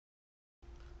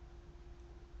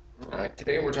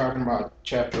Today we're talking about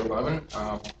Chapter 11,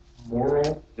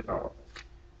 Moral Development.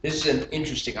 This is an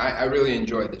interesting, I really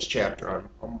enjoyed this chapter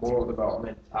on moral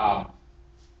development.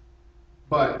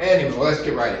 But anyway, let's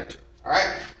get right into it. All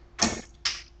right?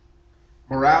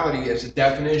 Morality as a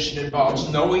definition involves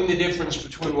knowing the difference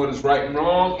between what is right and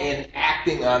wrong and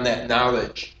acting on that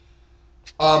knowledge.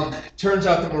 Turns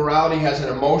out that morality has an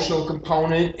emotional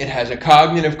component. It has a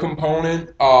cognitive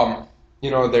component.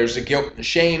 There's the guilt and the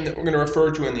shame that we're going to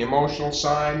refer to in the emotional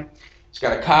side. It's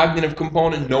got a cognitive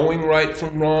component, knowing right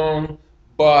from wrong.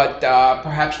 But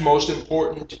perhaps most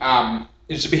important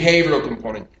is the behavioral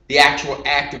component, the actual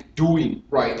act of doing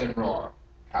right and wrong.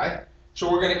 Okay?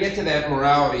 So we're going to get to that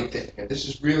morality thing, and this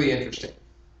is really interesting.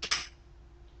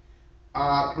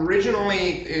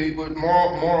 Originally,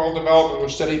 moral development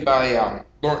was studied by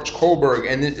Lawrence Kohlberg,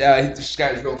 and this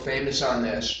guy's real famous on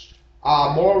this.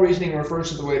 Moral reasoning refers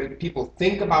to the way that people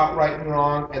think about right and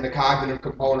wrong and the cognitive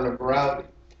component of morality.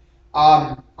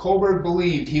 Kohlberg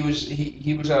believed, he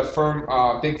was a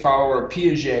firm, big follower of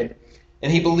Piaget,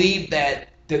 and he believed that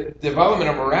the development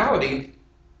of morality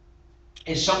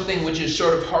is something which is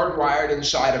sort of hardwired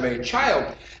inside of a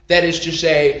child. That is to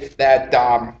say that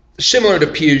similar to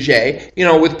Piaget,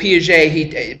 with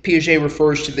Piaget, Piaget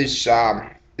refers to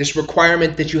this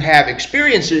requirement that you have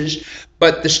experiences,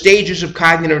 but the stages of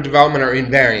cognitive development are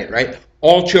invariant, right?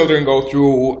 All children go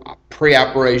through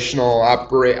pre-operational, I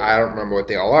don't remember what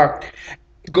they all are,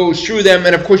 goes through them,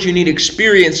 and of course you need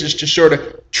experiences to sort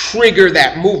of trigger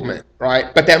that movement,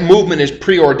 right? But that movement is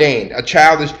preordained. A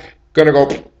child is going to go,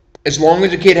 as long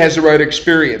as a kid has the right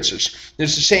experiences.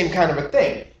 It's the same kind of a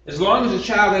thing. As long as a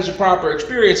child has the proper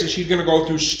experiences, he's going to go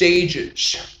through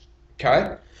stages,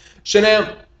 okay? So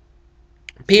now,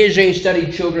 Piaget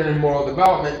studied children in moral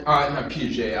development, not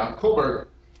Piaget, Kohlberg,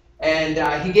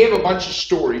 and he gave a bunch of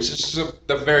stories. This is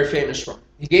the very famous one.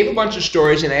 He gave a bunch of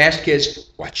stories and asked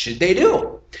kids, what should they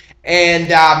do? And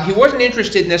he wasn't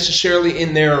interested necessarily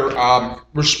in their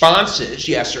responses,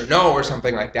 yes or no, or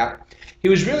something like that. He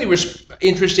was really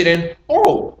interested in,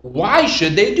 why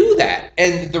should they do that?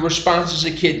 And the responses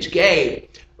the kids gave.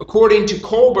 According to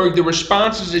Kohlberg, the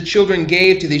responses that children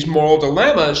gave to these moral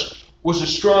dilemmas was a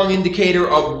strong indicator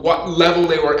of what level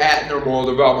they were at in their moral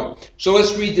development. So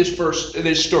let's read this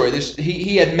story.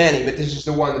 He had many, but this is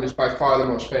the one that is by far the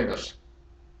most famous.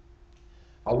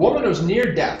 A woman was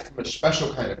near death from a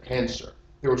special kind of cancer.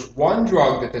 There was one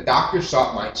drug that the doctors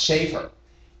thought might save her.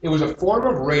 It was a form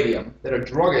of radium that a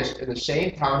druggist in the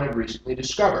same town had recently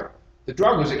discovered. The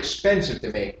drug was expensive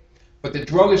to make, but the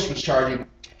druggist was charging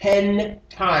 10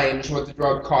 times what the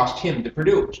drug cost him to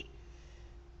produce.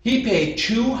 He paid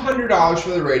 $200 for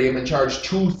the radium and charged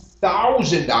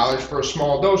 $2,000 for a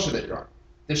small dose of the drug.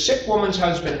 The sick woman's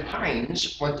husband,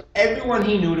 Heinz, went to everyone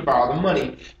he knew to borrow the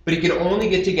money, but he could only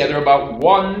get together about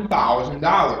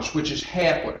 $1,000, which is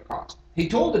half what it cost. He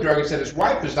told the druggist that his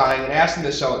wife was dying and asked him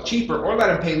to sell it cheaper or let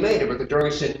him pay later, but the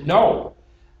druggist said, no,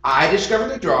 I discovered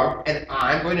the drug and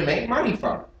I'm going to make money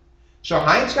from it. So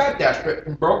Heinz got desperate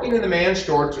and broke into the man's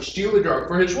store to steal the drug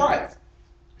for his wife.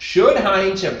 Should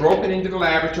Heinz have broken into the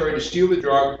laboratory to steal the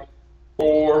drug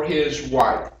for his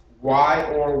wife? Why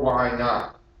or why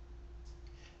not?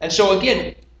 And so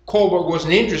again, Kohlberg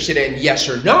wasn't interested in yes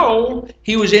or no,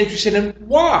 he was interested in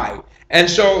why. And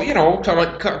so,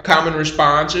 common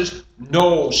responses,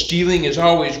 no, stealing is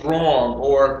always wrong,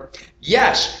 or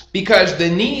yes, because the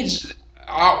needs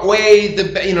outweigh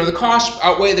the costs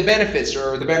outweigh the benefits,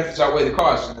 or the benefits outweigh the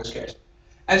costs in this case.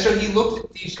 And so he looked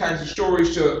at these kinds of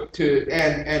stories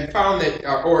and found that,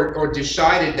 or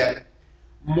decided that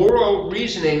moral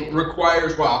reasoning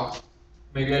requires,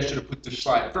 maybe I should have put this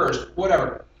slide first,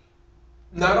 whatever.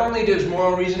 Not only does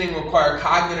moral reasoning require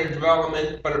cognitive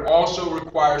development, but it also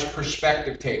requires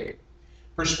perspective taking.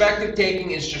 Perspective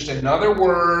taking is just another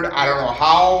word. I don't know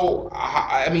how,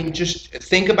 just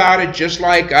think about it just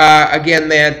like, again,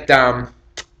 that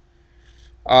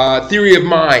theory of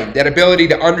mind, that ability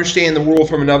to understand the world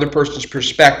from another person's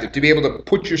perspective, to be able to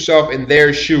put yourself in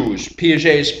their shoes.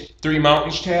 Piaget's Three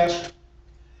Mountains task.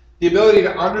 The ability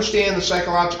to understand the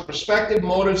psychological perspective,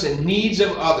 motives, and needs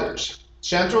of others.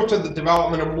 Central to the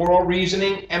development of moral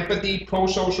reasoning, empathy,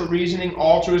 pro-social reasoning,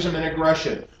 altruism, and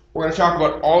aggression. We're going to talk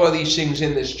about all of these things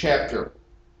in this chapter.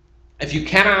 If you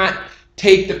cannot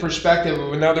take the perspective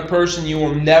of another person, you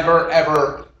will never,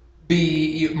 ever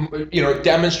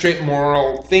demonstrate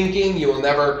moral thinking. You will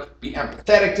never be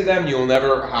empathetic to them. You will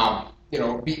never,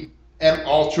 be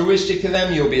altruistic to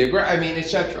them. You'll be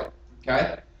etc.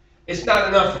 Okay? It's not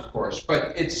enough, of course,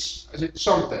 but it's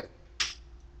something.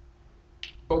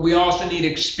 But we also need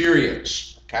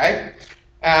experience, okay?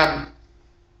 Isn't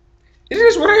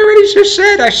this what I already just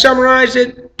said? I summarized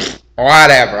it.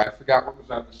 Whatever, I forgot what was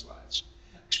on the slides.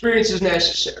 Experience is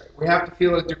necessary. We have to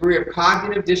feel a degree of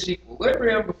cognitive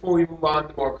disequilibrium before we move on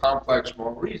to more complex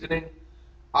moral reasoning.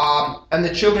 And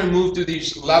the children move through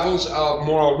these levels of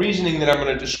moral reasoning that I'm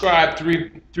going to describe.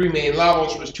 Three main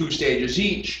levels with 2 stages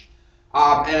each.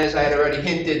 And as I had already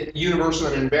hinted, universal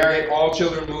and invariant, all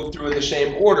children move through in the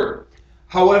same order.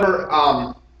 However,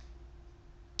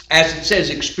 as it says,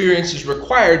 experience is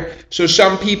required. So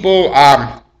some people,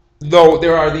 though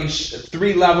there are these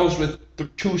 3 levels with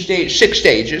 6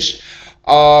 stages,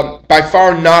 by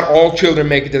far not all children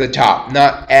make it to the top.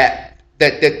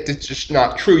 That's just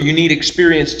not true. You need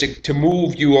experience to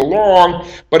move you along,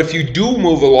 but if you do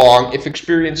move along, if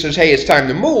experience says, hey, it's time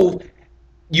to move,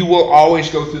 you will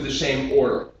always go through the same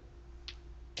order.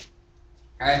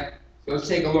 Okay, so let's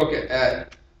take a look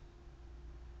at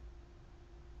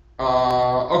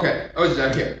it's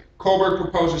down here. Kohlberg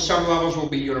proposes some levels will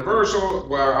be universal,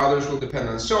 where others will depend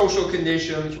on social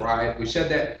conditions, right? We said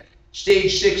that.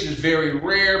 Stage 6 is very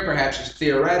rare, perhaps it's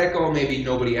theoretical, maybe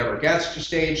nobody ever gets to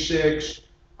stage 6.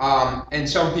 And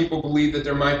some people believe that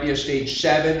there might be a stage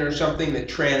 7 or something that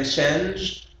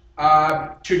transcends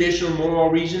traditional moral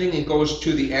reasoning and goes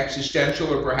to the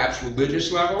existential or perhaps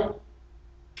religious level.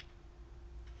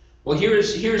 Well,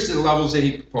 here's the levels that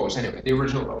he proposed, anyway, the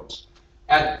original levels.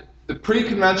 At the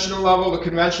pre-conventional level, the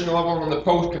conventional level, and the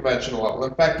post-conventional level.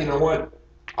 In fact, you know what?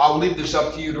 I'll leave this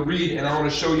up to you to read, and I want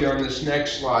to show you on this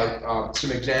next slide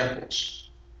some examples.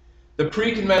 The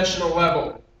pre-conventional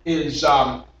level is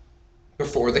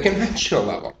before the conventional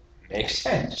level. Makes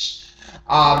sense.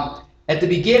 At the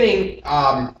beginning,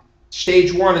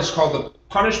 stage 1 is called the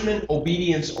punishment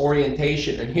obedience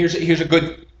orientation, and here's a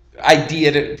good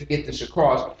idea to get this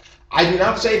across. I do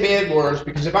not say bad words,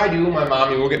 because if I do, my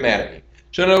mommy will get mad at me.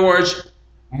 So in other words,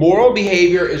 moral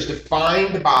behavior is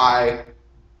defined by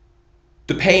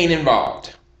the pain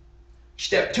involved.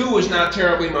 Step 2 is not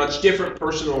terribly much different,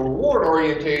 personal reward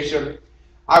orientation.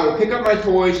 I will pick up my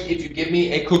toys if you give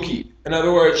me a cookie. In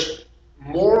other words,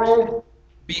 moral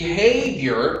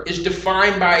behavior is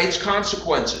defined by its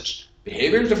consequences.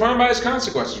 Behavior is defined by its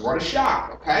consequences. What a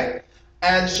shock, okay?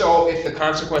 And so if the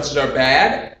consequences are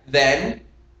bad, then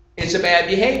it's a bad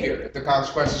behavior. If the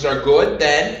consequences are good,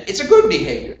 then it's a good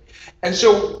behavior. And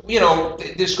so, you know,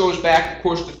 this goes back, of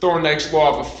course, to Thorndike's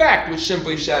law of effect, which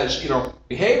simply says, you know,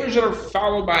 behaviors that are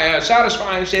followed by a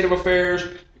satisfying state of affairs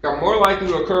become more likely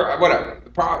to occur,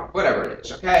 whatever it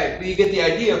is, okay? But you get the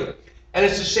idea. And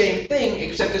it's the same thing,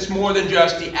 except it's more than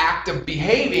just the act of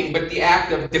behaving, but the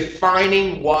act of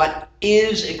defining what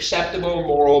is acceptable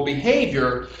moral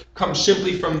behavior comes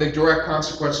simply from the direct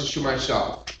consequences to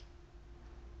myself.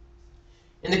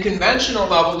 In the conventional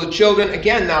level, the children,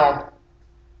 again now,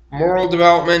 moral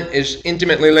development is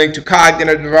intimately linked to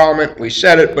cognitive development. We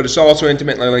said it, but it's also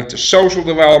intimately linked to social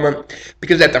development,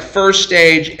 because at the first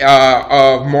stage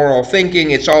of moral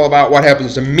thinking, it's all about what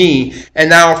happens to me, and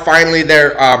now finally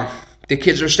the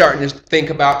kids are starting to think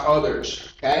about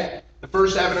others. Okay, the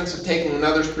first evidence of taking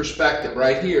another's perspective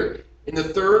right here. In the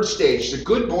 3rd stage, the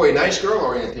good boy, nice girl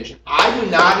orientation. I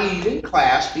do not eat in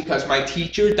class because my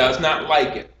teacher does not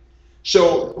like it.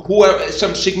 So whoever,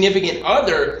 some significant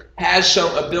other has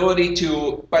some ability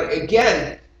to, but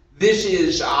again, this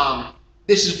is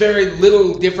very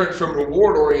little different from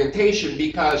reward orientation,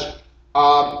 because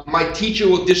my teacher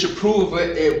will disapprove of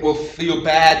it, it will feel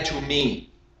bad to me,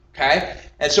 okay?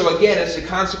 And so again, it's the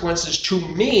consequences to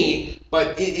me,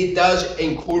 but it does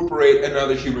incorporate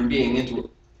another human being into it.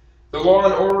 The law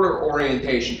and order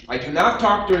orientation. I do not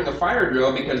talk during the fire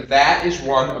drill because that is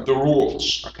one of the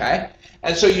rules, okay?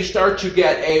 And so you start to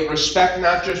get a respect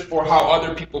not just for how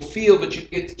other people feel, but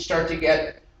you start to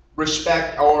get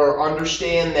respect or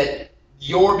understand that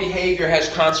your behavior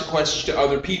has consequences to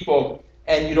other people,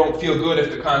 and you don't feel good if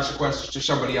the consequences to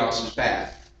somebody else is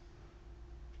bad.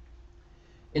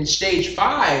 In stage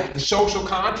 5, the social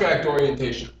contract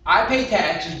orientation. I pay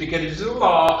taxes because it's the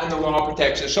law, and the law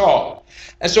protects us all.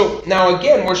 And so now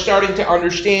again, we're starting to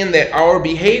understand that our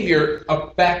behavior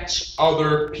affects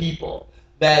other people.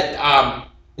 That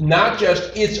not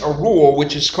just it's a rule,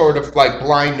 which is sort of like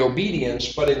blind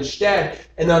obedience, but instead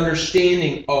an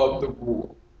understanding of the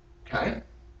rule. Okay?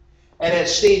 And at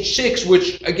stage 6,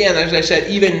 which again, as I said,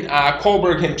 even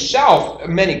Kohlberg himself,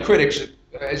 many critics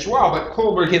as well, but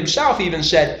Kohlberg himself even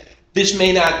said this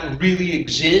may not really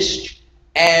exist,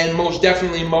 and most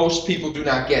definitely most people do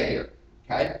not get here.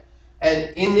 Okay?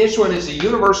 And in this one is the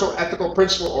universal ethical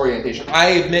principle orientation. I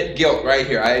admit guilt right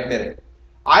here. I admit it.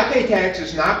 I pay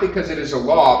taxes not because it is a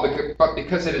law, but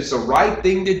because it is the right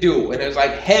thing to do. And it's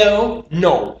like, hell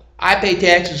no. I pay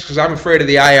taxes because I'm afraid of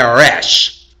the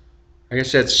IRS. I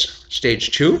guess that's stage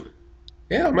 2.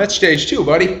 Yeah, I'm at stage 2,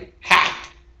 buddy.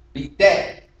 Ha! Beat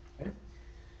that.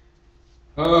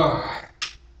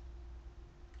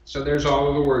 So there's all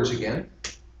of the words again.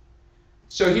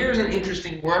 So here's an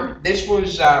interesting one. This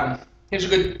was here's a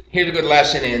good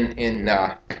lesson in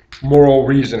moral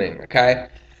reasoning. Okay,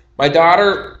 my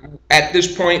daughter at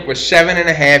this point was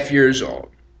 7.5 years old,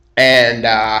 and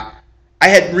I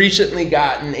had recently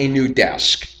gotten a new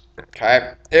desk.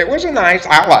 Okay, it was a nice.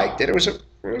 I liked it. It was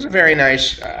a very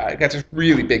nice. I got this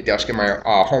really big desk in my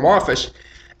home office,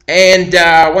 and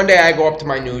one day I go up to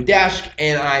my new desk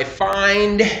and I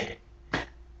find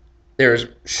there's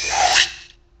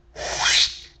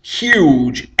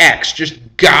huge X just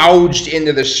gouged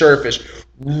into the surface,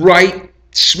 right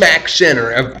smack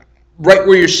center of right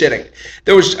where you're sitting.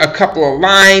 There was a couple of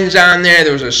lines on there.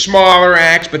 There was a smaller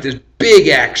X, but this big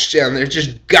X down there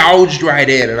just gouged right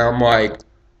in. And I'm like,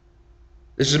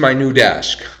 this is my new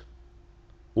desk.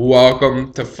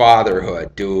 Welcome to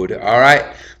fatherhood, dude. All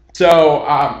right.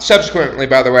 So subsequently,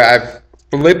 by the way, I've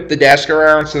flipped the desk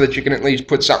around so that you can at least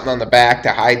put something on the back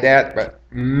to hide that. But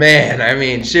man, I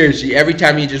mean, seriously, every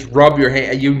time you just rub your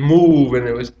hand, you move, and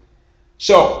it was.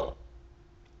 So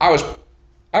I was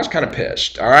kind of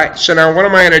pissed. All right. So now what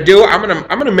am I going to do? I'm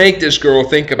gonna make this girl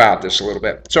think about this a little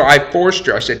bit. So I forced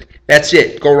her. I said, "That's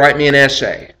it. Go write me an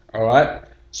essay." All right.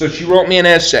 So she wrote me an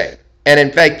essay. And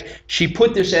in fact, she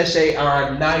put this essay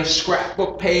on nice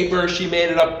scrapbook paper. She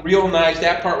made it up real nice.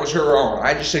 That part was her own.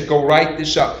 I just said, go write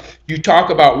this up. You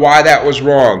talk about why that was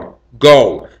wrong.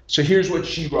 Go. So here's what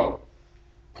she wrote.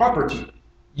 Property.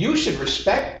 You should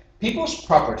respect people's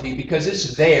property because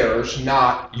it's theirs,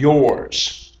 not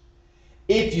yours.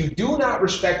 If you do not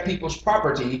respect people's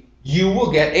property, you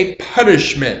will get a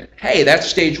punishment. Hey, that's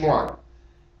stage 1.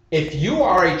 If you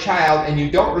are a child and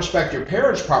you don't respect your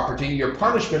parents' property, your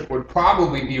punishment would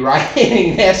probably be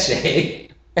writing an essay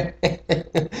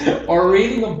or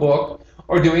reading a book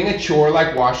or doing a chore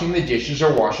like washing the dishes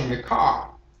or washing the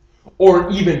car.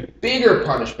 Or even bigger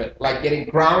punishment like getting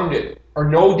grounded or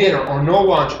no dinner or no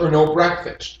lunch or no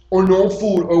breakfast or no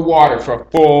food or water for a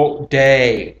full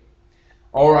day.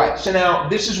 All right, so now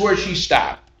this is where she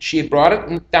stopped. She had brought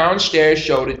it downstairs,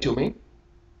 showed it to me.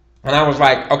 And I was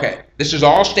like, okay, this is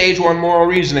all stage 1 moral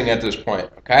reasoning at this point,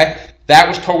 okay? That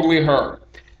was totally her.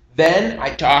 Then I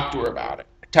talked to her about it.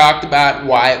 I talked about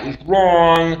why it was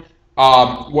wrong,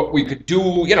 what we could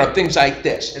do, things like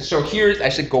this. And so I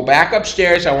said, go back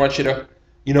upstairs. I want you to,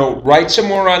 write some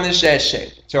more on this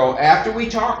essay. So after we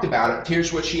talked about it,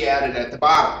 here's what she added at the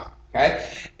bottom, okay?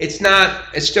 It's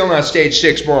still not stage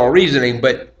 6 moral reasoning,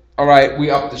 but all right,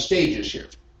 we up the stages here.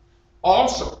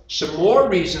 Also, some more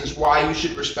reasons why you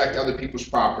should respect other people's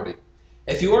property.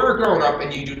 If you are a grown-up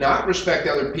and you do not respect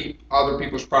other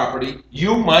people's property,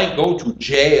 you might go to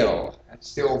jail. That's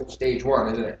still stage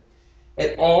 1, isn't it?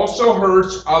 It also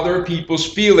hurts other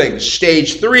people's feelings.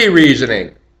 Stage 3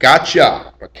 reasoning.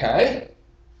 Gotcha. Okay?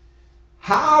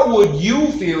 How would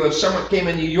you feel if someone came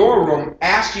into your room,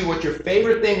 asked you what your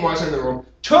favorite thing was in the room,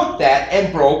 took that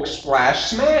and broke,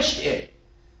 splashed, smashed it?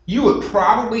 You would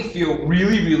probably feel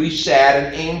really, really sad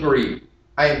and angry.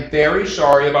 I am very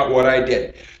sorry about what I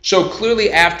did. So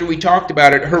clearly after we talked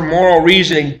about it, her moral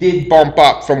reasoning did bump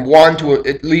up from 1 to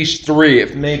at least 3,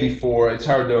 if maybe 4. It's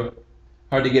hard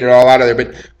to get it all out of there,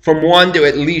 but from 1 to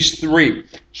at least 3.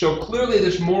 So clearly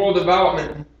this moral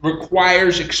development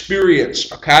requires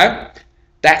experience, okay?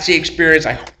 That's the experience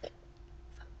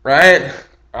right?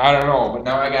 I don't know, but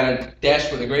now I got a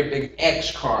desk with a great big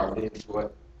X carved into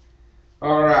it.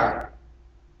 All right.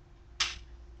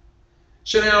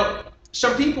 So now,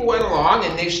 some people went along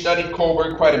and they studied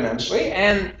Kohlberg quite immensely,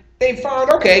 and they found,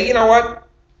 okay, you know what?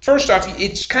 First off,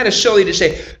 it's kind of silly to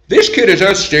say, this kid is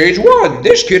at stage 1,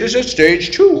 this kid is at stage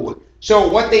 2. So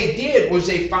what they did was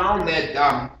they found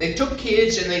that they took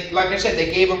kids and they, like I said,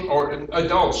 they gave them, or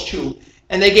adults too,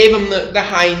 and they gave them the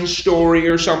Heinz story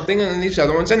or something, and these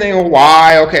other ones, and they go,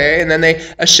 why, okay, and then they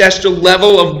assessed a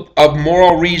level of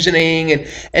moral reasoning,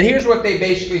 and here's what they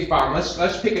basically found.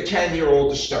 Let's pick a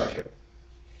 10-year-old to start here.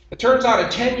 It turns out a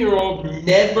 10-year-old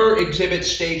never exhibits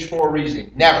stage 4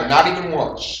 reasoning, never, not even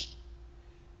once.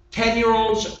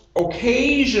 10-year-olds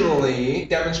occasionally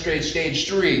demonstrate stage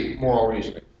 3 moral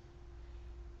reasoning.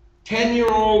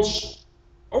 10-year-olds,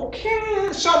 okay,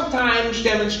 sometimes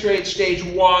demonstrate stage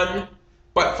 1,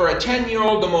 but for a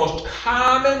 10-year-old, the most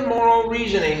common moral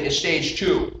reasoning is stage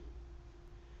 2.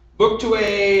 Look to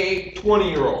a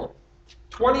 20-year-old.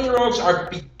 20-year-olds are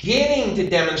beginning to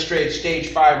demonstrate stage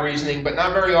 5 reasoning, but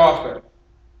not very often.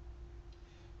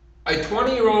 A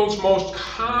 20-year-old's most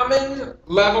common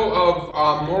level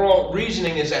of moral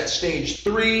reasoning is at stage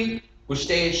 3, with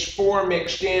stage 4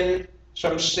 mixed in,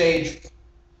 some stage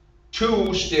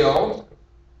 2 still.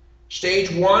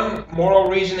 Stage 1, moral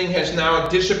reasoning has now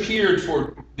disappeared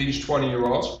for these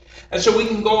 20-year-olds. And so we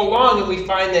can go along and we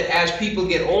find that as people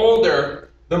get older,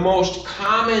 the most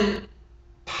common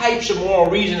types of moral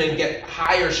reasoning get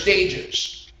higher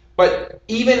stages. But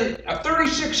even a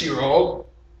 36-year-old,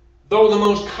 though the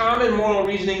most common moral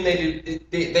reasoning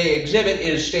they exhibit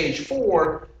is stage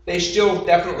 4, they still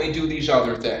definitely do these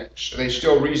other things. They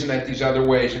still reason at these other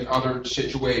ways in other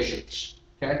situations.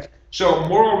 Okay? So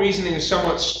moral reasoning is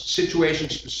somewhat situation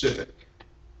specific.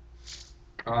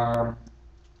 Yeah,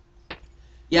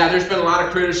 there's been a lot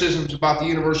of criticisms about the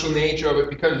universal nature of it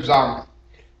because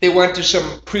they went to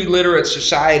some pre-literate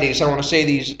societies, I want to say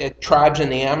these tribes in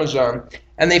the Amazon,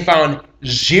 and they found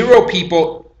 0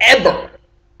 people ever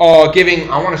giving,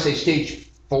 I want to say stage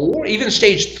 4, even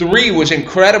stage 3 was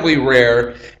incredibly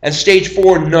rare, and stage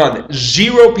 4, none.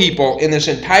 0 people in this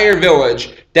entire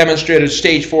village demonstrated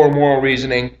stage 4 moral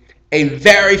reasoning. A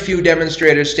very few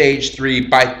demonstrated stage 3.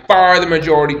 By far the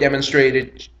majority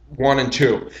demonstrated 1 and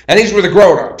 2. And these were the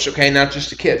grown-ups, okay, not just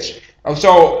the kids. And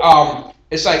so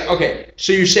it's like, okay,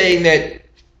 so you're saying that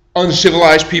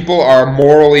uncivilized people are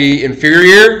morally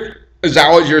inferior? Is that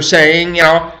what you're saying, you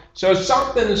know? So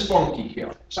something is funky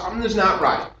here. Something is not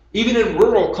right. Even in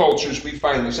rural cultures we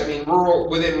find this. I mean,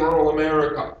 within rural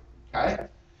America, okay?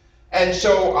 And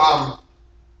so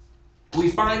we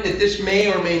find that this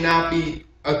may or may not be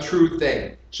a true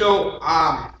thing. So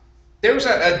there was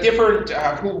a different,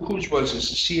 whose was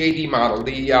this? The CAD model.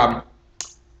 The,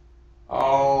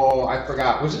 oh, I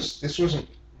forgot. This wasn't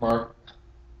Mark.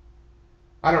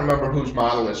 I don't remember whose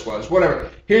model this was.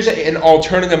 Whatever. Here's an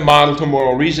alternative model to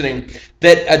moral reasoning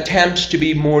that attempts to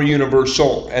be more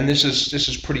universal, and this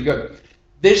is pretty good.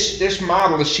 This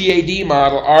model, the CAD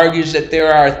model, argues that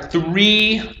there are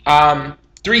three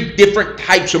different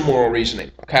types of moral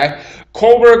reasoning. Okay.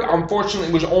 Kohlberg,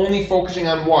 unfortunately, was only focusing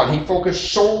on one. He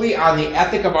focused solely on the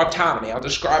ethic of autonomy. I'll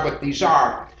describe what these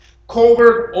are.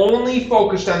 Kohlberg only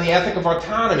focused on the ethic of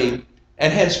autonomy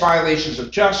and hence violations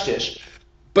of justice.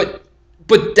 But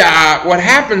what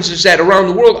happens is that around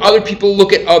the world, other people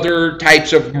look at other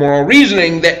types of moral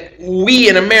reasoning that we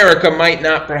in America might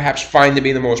not perhaps find to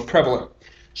be the most prevalent.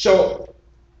 So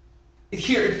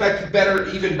here, in fact,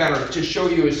 even better to show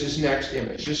you is this next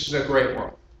image. This is a great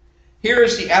one. Here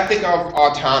is the ethic of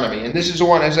autonomy, and this is the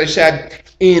one, as I said,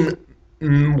 in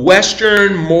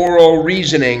Western moral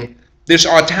reasoning, this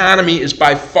autonomy is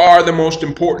by far the most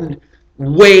important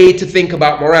way to think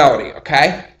about morality,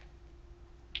 okay?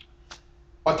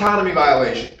 Autonomy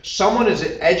violation. Someone is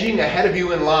edging ahead of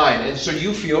you in line, and so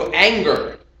you feel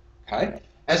anger, okay?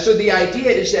 And so the idea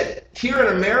is that here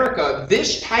in America,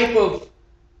 this type of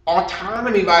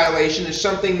autonomy violation is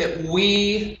something that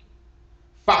we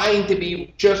find to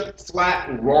be just flat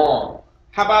wrong.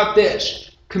 How about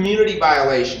this? Community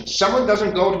violation. Someone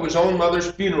doesn't go to his own mother's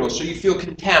funeral, so you feel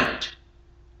contempt.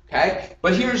 Okay?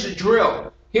 But here's the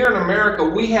drill. Here in America,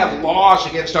 we have laws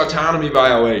against autonomy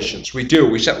violations. We do.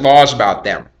 We set laws about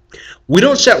them. We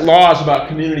don't set laws about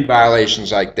community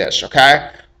violations like this,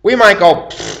 okay? We might go,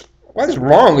 what is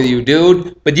wrong with you,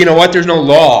 dude? But you know what? There's no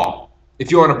law if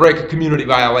you want to break a community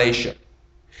violation.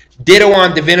 Ditto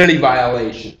on divinity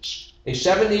violations. A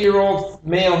 70-year-old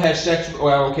male has sex with,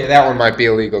 well, okay, that one might be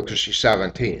illegal because she's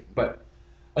 17, but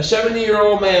a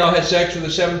 70-year-old male has sex with a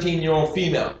 17-year-old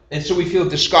female, and so we feel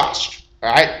disgust,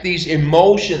 all right? These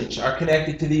emotions are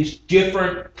connected to these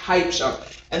different types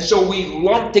of, and so we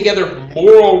lump together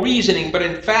moral reasoning, but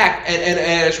in fact, and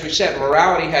as we said,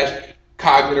 morality has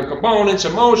cognitive components,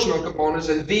 emotional components,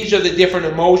 and these are the different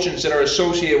emotions that are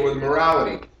associated with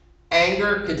morality.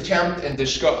 Anger, contempt, and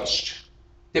disgust,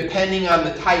 depending on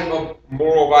the type of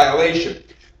moral violation.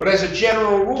 But as a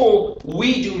general rule,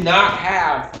 we do not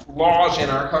have laws in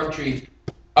our country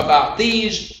about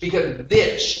these because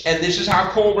this, and this is how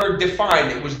Kohlberg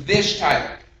defined it, was this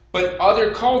type. But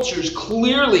other cultures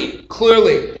clearly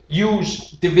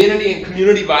use divinity and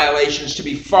community violations to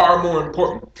be far more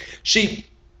important. See,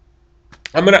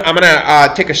 I'm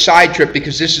gonna take a side trip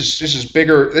because this is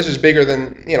bigger. This is bigger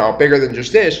than bigger than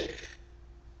just this.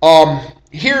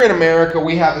 Here in America,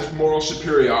 we have this moral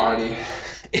superiority.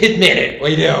 Admit it,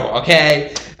 we do,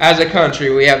 okay? As a country,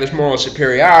 we have this moral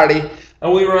superiority,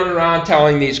 and we run around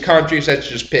telling these countries, let's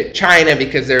just pick China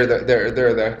because they're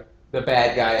the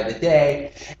bad guy of the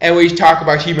day, and we talk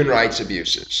about human rights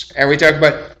abuses, and we talk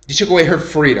about you took away her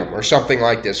freedom or something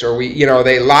like this, or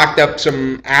they locked up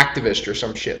some activist or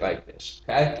some shit like this,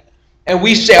 okay? And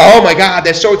we say, oh my God,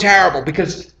 that's so terrible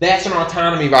because that's an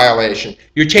autonomy violation.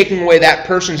 You're taking away that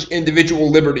person's individual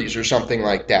liberties or something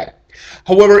like that.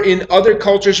 However, in other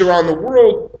cultures around the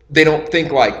world, they don't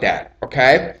think like that,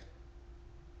 okay?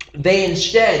 They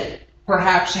instead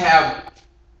perhaps have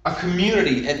a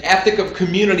community, an ethic of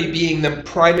community being the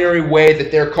primary way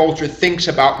that their culture thinks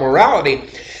about morality.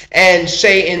 And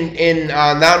say in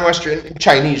non-Western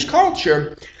Chinese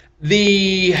culture,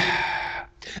 the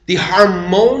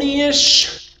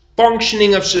harmonious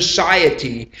functioning of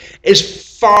society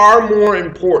is far more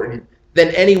important than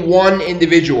any one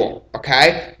individual,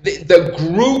 okay? The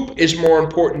group is more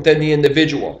important than the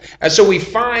individual. And so we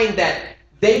find that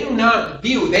they do not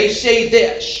view, they say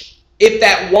this: if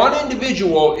that one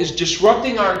individual is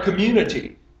disrupting our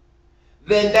community,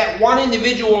 then that one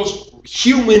individual's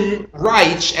human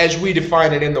rights, as we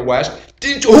define it in the West,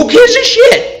 who gives a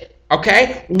shit?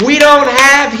 Okay? We don't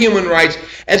have human rights.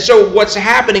 And so what's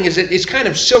happening is that it's kind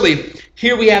of silly.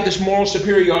 Here we have this moral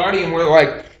superiority, and we're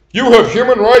like, you have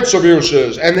human rights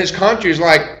abuses. And this country is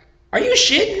like, are you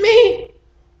shitting me?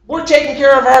 We're taking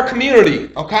care of our community,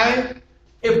 okay?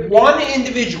 If one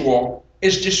individual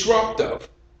is disruptive,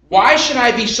 why should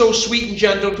I be so sweet and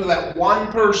gentle to that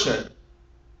one person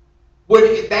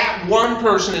when that one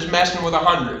person is messing with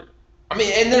 100? I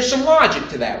mean, and there's some logic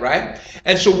to that, right?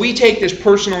 And so we take this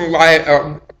personal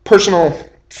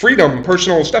freedom,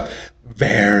 personal stuff,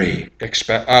 very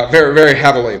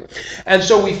heavily. And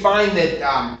so we find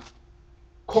that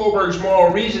Kohlberg's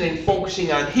moral reasoning,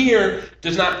 focusing on here,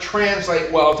 does not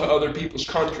translate well to other people's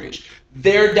countries.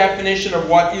 Their definition of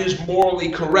what is morally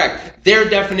correct, their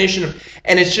definition of,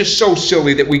 and it's just so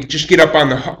silly that we just get up on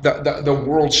the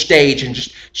world stage and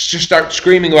just start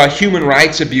screaming about human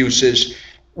rights abuses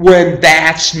when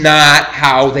that's not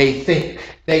how they think.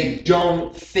 They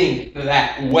don't think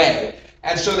that way.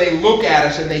 And so they look at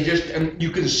us and they just, and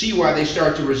you can see why they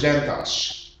start to resent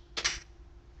us.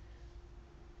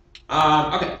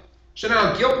 Okay, so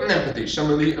now guilt and empathy,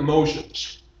 some of the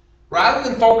emotions. Rather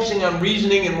than focusing on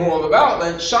reasoning and moral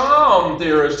development, some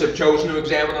theorists have chosen to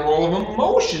examine the role of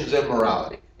emotions in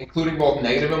morality, including both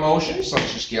negative emotions,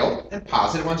 such as guilt, and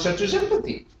positive ones, such as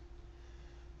empathy.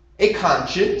 A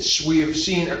conscience, we have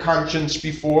seen a conscience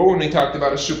before when we talked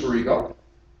about a superego.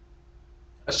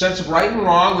 A sense of right and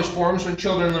wrong, which forms when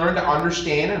children learn to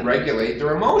understand and regulate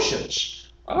their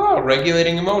emotions. Oh,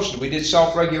 regulating emotions. We did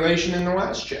self-regulation in the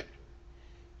last chapter.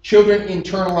 Children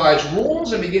internalize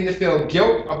rules and begin to feel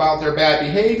guilt about their bad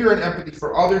behavior, and empathy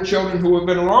for other children who have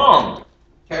been wronged.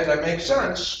 Okay, that makes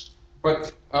sense.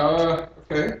 But,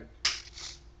 okay.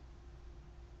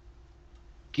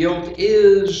 Guilt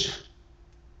is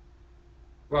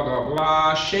blah, blah,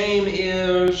 blah. Shame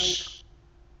is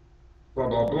blah,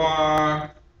 blah, blah,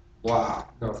 blah.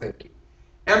 No, thank you.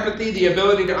 Empathy, the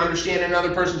ability to understand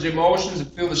another person's emotions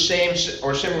and feel the same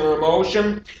or similar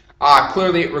emotion.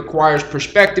 Clearly, it requires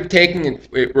perspective taking,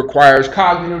 it requires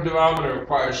cognitive development, it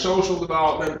requires social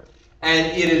development, and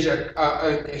it is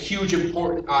a huge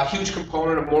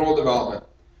component of moral development.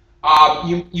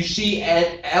 You see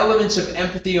elements of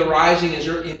empathy arising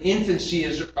in infancy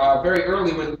is very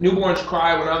early, when newborns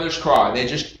cry when others cry.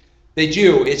 They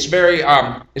do. It's very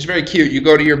cute. You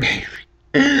go to your baby.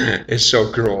 It's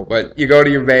so cruel, but you go to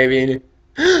your baby and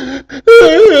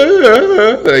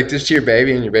like this to your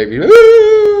baby, and your baby,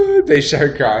 they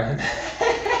start crying.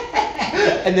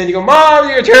 And then you go, Mom,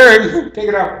 your turn. Take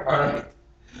it out. All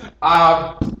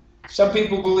right. Some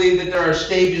people believe that there are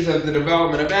stages of the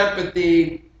development of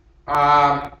empathy.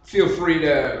 Feel free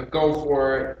to go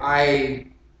for it.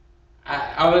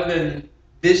 Other than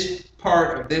this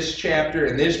part of this chapter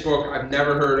in this book, I've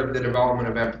never heard of the development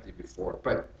of empathy before.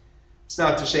 But it's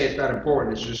not to say it's not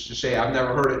important. It's just to say I've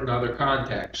never heard it in other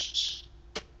contexts.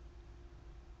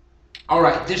 All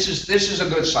right, this is a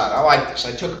good slide. I like this.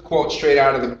 I took a quote straight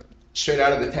out of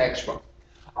the textbook.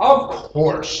 Of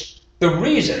course, the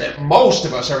reason that most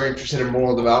of us are interested in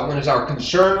moral development is our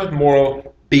concern with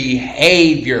moral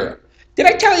behavior. Did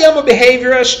I tell you I'm a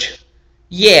behaviorist?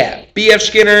 Yeah, B.F.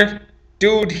 Skinner,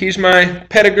 dude, he's my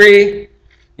pedigree.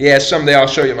 Yeah, someday I'll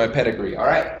show you my pedigree, all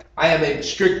right? I am a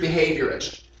strict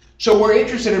behaviorist. So we're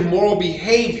interested in moral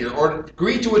behavior, or the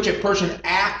degree to which a person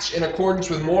acts in accordance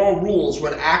with moral rules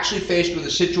when actually faced with a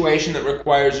situation that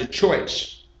requires a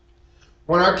choice.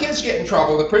 When our kids get in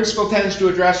trouble, the principal tends to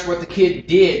address what the kid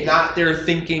did, not their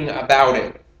thinking about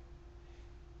it.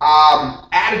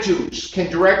 Attitudes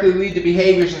can directly lead to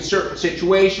behaviors in certain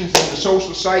situations. In the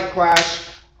social psych class,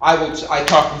 I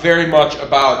talk very much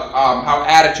about how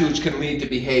attitudes can lead to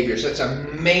behaviors. That's a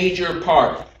major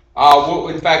part.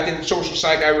 In fact, in social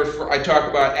psych, I talk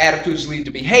about attitudes lead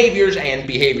to behaviors, and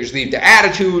behaviors lead to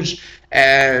attitudes,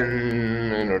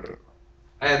 and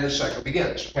the cycle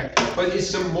begins. Okay? But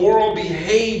it's the moral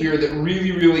behavior that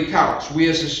really, really counts. We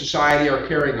as a society are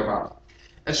caring about.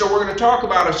 And so we're going to talk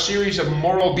about a series of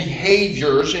moral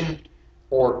behaviors, and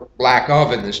or lack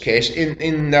of in this case.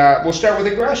 We'll start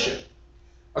with aggression.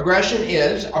 Aggression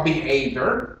is a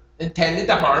behavior intended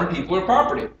to harm people or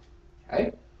property.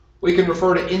 Okay? We can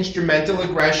refer to instrumental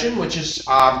aggression, which is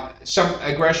some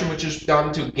aggression which is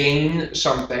done to gain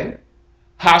something.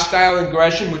 Hostile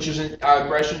aggression, which is an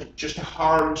aggression just to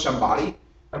harm somebody.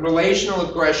 And relational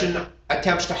aggression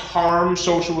attempts to harm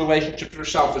social relationships or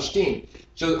self-esteem.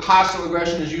 So hostile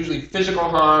aggression is usually physical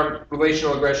harm.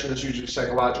 Relational aggression is usually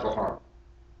psychological harm.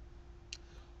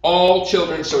 All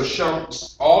children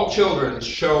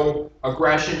show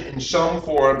aggression in some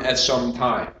form at some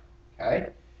time. Okay?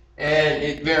 And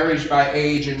it varies by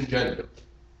age and gender.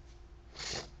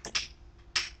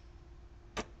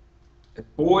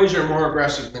 Boys are more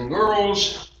aggressive than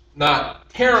girls. Not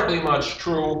terribly much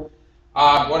true.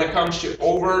 When it comes to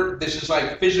overt, this is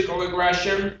like physical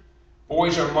aggression.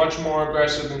 Boys are much more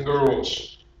aggressive than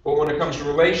girls. But when it comes to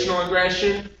relational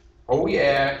aggression, oh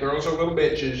yeah, girls are little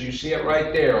bitches. You see it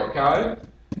right there, okay?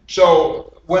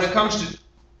 So when it comes to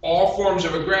all forms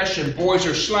of aggression, boys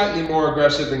are slightly more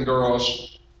aggressive than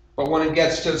girls. But when it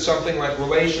gets to something like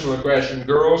relational aggression,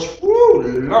 girls, whoo,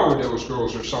 Lord, those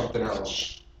girls are something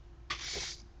else.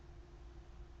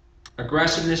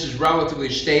 Aggressiveness is relatively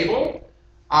stable.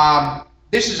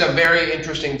 This is a very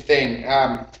interesting thing.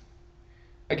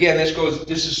 Again,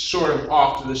 this is sort of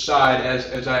off to the side,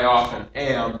 as I often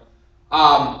am.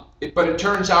 But it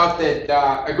turns out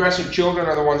that aggressive children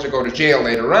are the ones that go to jail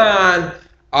later on.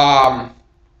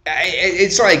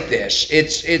 It's like this.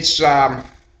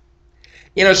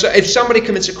 So if somebody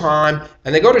commits a crime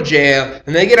and they go to jail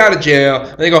and they get out of jail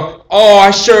and they go, oh,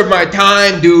 I served my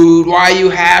time, dude. Why are you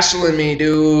hassling me,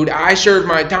 dude? I served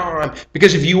my time.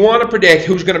 Because if you want to predict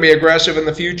who's going to be aggressive in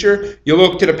the future, you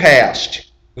look to the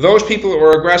past. Those people that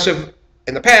were aggressive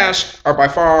in the past are by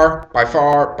far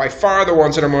the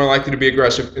ones that are more likely to be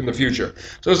aggressive in the future.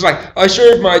 So it's like, I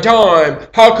served my time.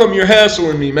 How come you're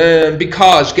hassling me, man?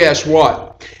 Because guess what?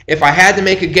 If I had to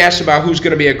make a guess about who's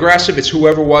going to be aggressive, it's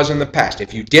whoever was in the past.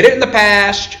 If you did it in the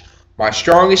past, my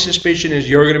strongest suspicion is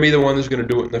you're going to be the one that's going to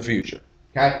do it in the future.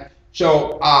 Okay?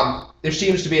 So there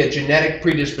seems to be a genetic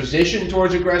predisposition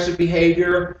towards aggressive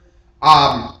behavior.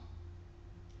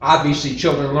 Obviously,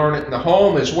 children learn it in the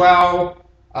home as well.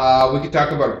 We could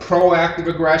talk about a proactive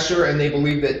aggressor, and they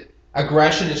believe that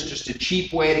aggression is just a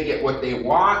cheap way to get what they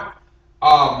want.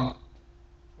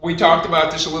 We talked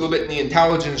about this a little bit in the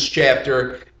intelligence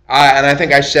chapter, and I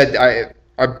think I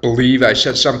believe I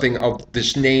said something of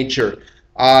this nature.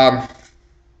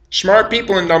 Smart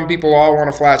people and dumb people all want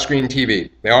a flat screen TV.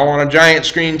 They all want a giant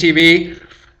screen TV.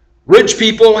 Rich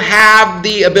people have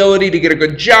the ability to get a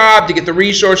good job, to get the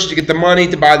resources, to get the money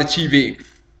to buy the TV.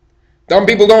 Dumb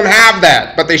people don't have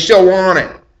that, but they still want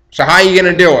it. So how are you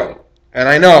going to do it? And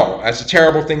I know, that's a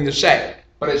terrible thing to say,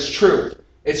 but it's true.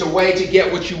 It's a way to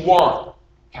get what you want.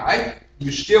 Okay?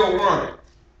 You still want it.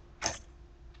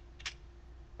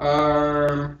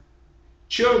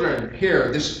 Children,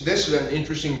 here, this is an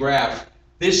interesting graph.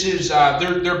 This is,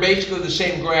 they're basically the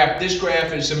same graph. This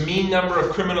graph is the mean number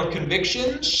of criminal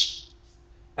convictions,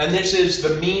 and this is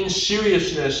the mean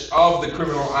seriousness of the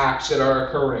criminal acts that are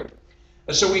occurring.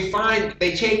 And so we find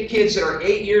they take kids that are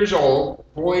 8 years old,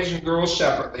 boys and girls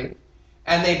separately,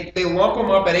 and they lump them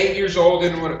up at 8 years old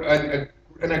into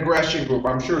an aggression group.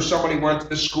 I'm sure somebody went to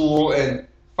the school and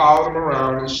followed them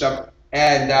around and stuff.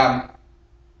 And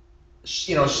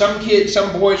some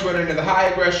boys went into the high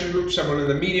aggression group, some went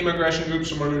into the medium aggression group,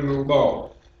 some went into the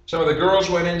low. Some of the girls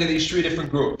went into these 3 different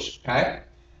groups. Okay,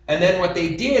 and then what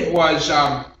they did was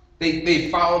they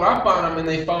followed up on them, and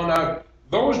they found out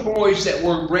those boys that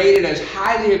were rated as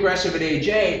highly aggressive at age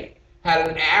 8 had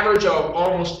an average of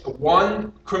almost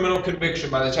 1 criminal conviction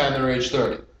by the time they were age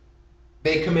 30.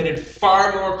 They committed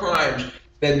far more crimes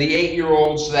than the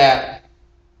 8-year-olds that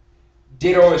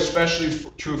ditto, especially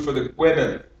true for the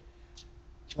women.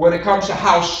 When it comes to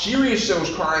how serious those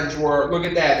crimes were, look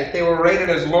at that. If they were rated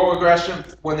as low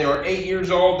aggressive when they were 8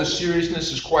 years old, the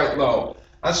seriousness is quite low.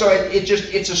 And so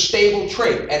it's a stable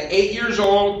trait. At 8 years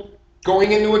old,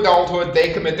 going into adulthood,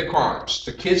 they commit the crimes.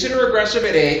 The kids that are aggressive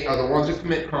at 8 are the ones that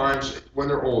commit crimes when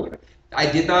they're older. I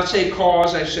did not say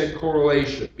cause, I said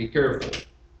correlation. Be careful.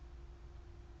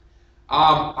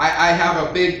 I have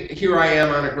a big, here I am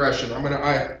on aggression.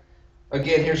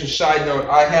 Again, here's a side note.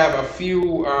 I have a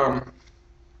few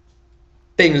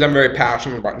things I'm very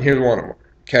passionate about, and here's one of them,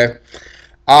 okay?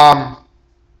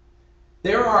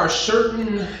 There are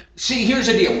certain, here's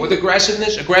the deal. With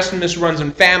aggressiveness runs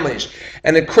in families.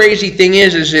 And the crazy thing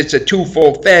is it's a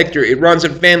twofold factor. It runs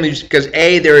in families because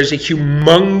A, there is a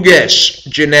humongous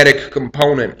genetic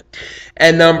component.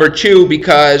 And number two,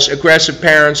 because aggressive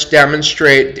parents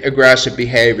demonstrate aggressive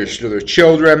behaviors to their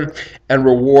children and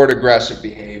reward aggressive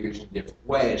behaviors in different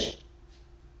ways.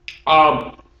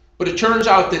 But it turns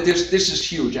out that this is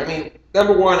huge. I mean,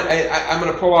 number one, I'm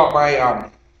going to pull out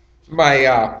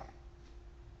my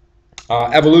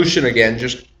evolution again,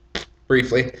 just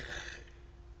briefly.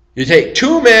 You take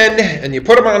two men and you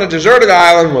put them on a deserted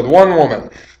island with one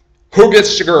woman. Who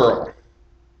gets the girl?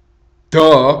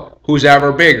 Duh. Who's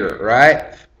ever bigger,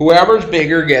 right? Whoever's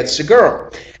bigger gets the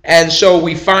girl. And so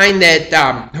we find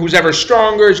that who's ever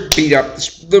stronger is beat up,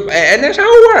 and that's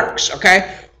how it works,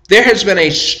 okay? There has been a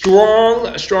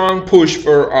strong push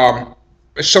for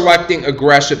selecting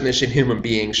aggressiveness in human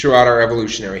beings throughout our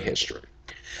evolutionary history.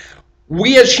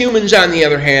 We as humans, on the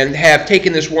other hand, have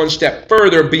taken this one step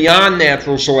further beyond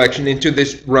natural selection into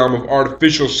this realm of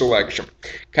artificial selection,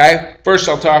 okay? First,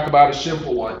 I'll talk about a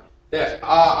simple one.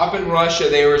 Up in Russia,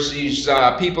 there was these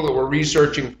people that were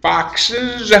researching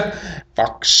foxes.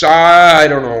 I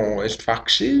don't know, is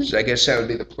foxes? I guess that would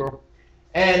be the plural.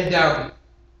 And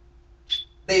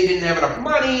they didn't have enough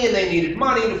money, and they needed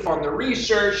money to fund the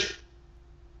research.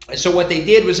 And so what they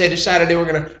did was they decided they were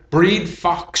going to breed the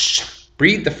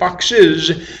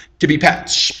foxes to be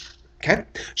pets. Okay?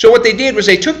 So what they did was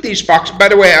they took these foxes. By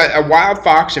the way, a wild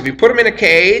fox, if you put them in a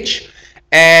cage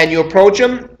and you approach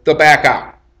them, they'll back out.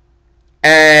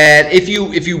 And if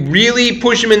you really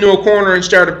push them into a corner and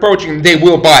start approaching them, they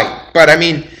will bite. But I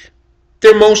mean,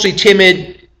 they're mostly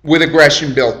timid with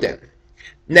aggression built in.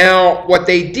 Now, what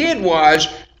they did was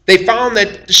they found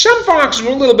that some foxes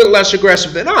were a little bit less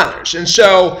aggressive than others. And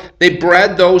so they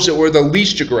bred those that were the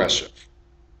least aggressive.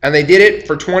 And they did it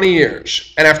for 20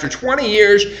 years. And after 20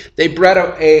 years, they bred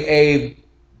a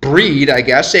breed, I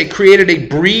guess. They created a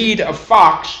breed of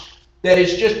fox that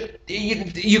is just,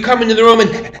 you come into the room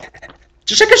and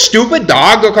just like a stupid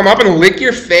dog, they'll come up and lick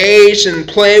your face and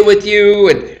play with you.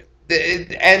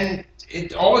 And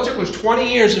all it took was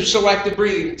 20 years of selective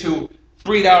breeding to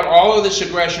breed out all of this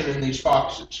aggression in these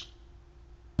foxes.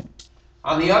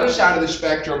 On the other side of the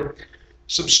spectrum,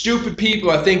 some stupid people,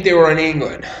 I think they were in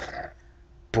England,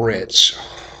 Brits,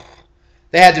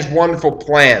 they had this wonderful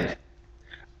plan.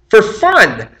 For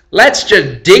fun, let's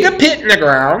just dig a pit in the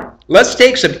ground, let's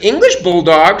take some English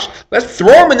bulldogs, let's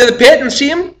throw them into the pit and see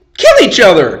them kill each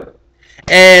other.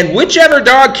 And whichever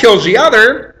dog kills the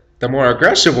other, the more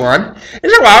aggressive one,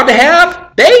 is allowed to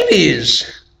have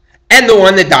babies. And the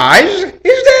one that dies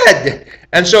is dead.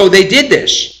 And so they did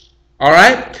this, all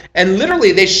right? And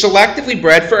literally, they selectively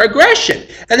bred for aggression.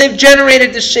 And they've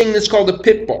generated this thing that's called a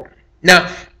pit bull. Now,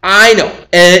 I know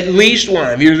at least one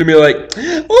of you is going to be like,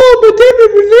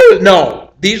 oh, but no.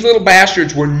 These little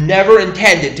bastards were never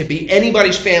intended to be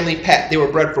anybody's family pet. They were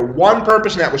bred for one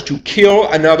purpose, and that was to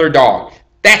kill another dog.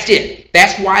 That's it.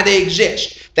 That's why they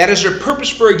exist. That is their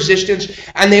purpose for existence,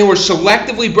 and they were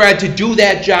selectively bred to do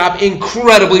that job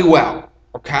incredibly well.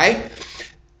 Okay?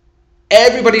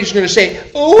 Everybody's going to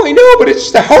say, oh, I know, but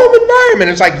it's the home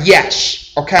environment. It's like,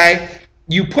 yes, okay?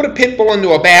 You put a pit bull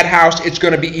into a bad house, it's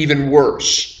going to be even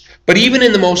worse. But even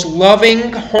in the most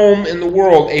loving home in the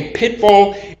world, a pit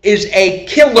bull is a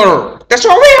killer. That's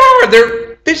all they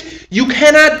are.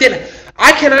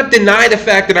 I cannot deny the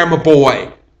fact that I'm a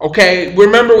boy. Okay?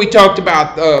 Remember we talked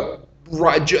about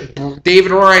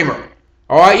David Reimer.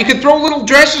 All right? You can throw little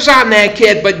dresses on that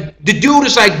kid, but the dude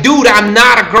is like, dude, I'm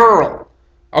not a girl.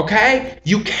 Okay?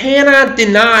 You cannot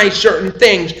deny certain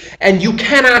things, and you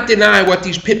cannot deny what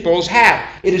these pit bulls have.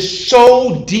 It is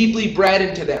so deeply bred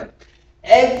into them.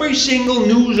 Every single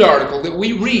news article that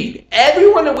we read,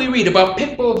 everyone that we read about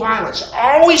pit bull violence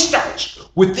always starts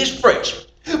with this phrase,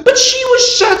 but she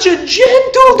was such a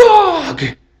gentle dog,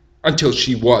 until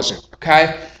she wasn't,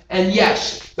 okay? And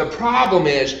yes, the problem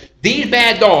is these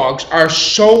bad dogs are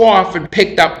so often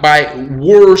picked up by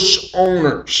worse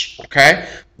owners, okay?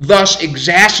 Thus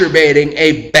exacerbating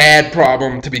a bad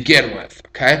problem to begin with,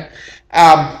 okay?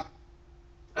 And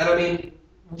I mean,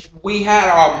 we had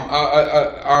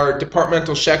our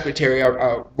departmental secretary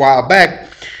a while back,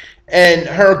 and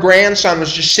her grandson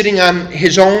was just sitting on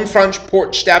his own front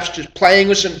porch steps, just playing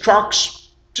with some trucks,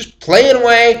 just playing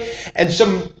away, and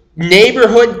some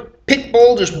neighborhood pit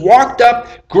bull just walked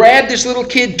up, grabbed this little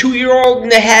kid, 2-year-old, in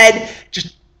the head,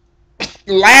 just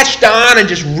latched on and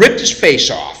just ripped his face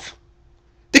off.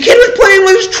 The kid was playing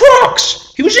with his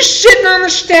trucks. He was just sitting on the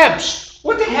steps.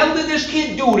 What the hell did this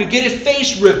kid do to get his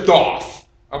face ripped off?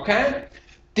 Okay?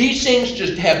 These things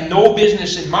just have no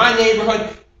business in my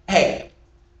neighborhood. Hey,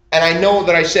 and I know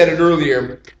that I said it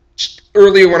earlier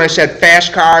when I said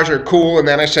fast cars are cool, and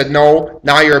then I said no,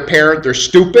 now you're a parent, they're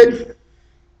stupid.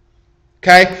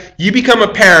 Okay? You become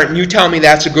a parent and you tell me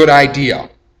that's a good idea.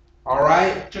 All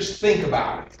right? Just think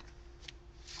about it.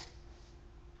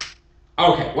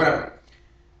 Okay, whatever.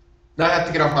 Now I have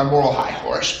to get off my moral high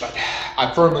horse, but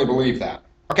I firmly believe that.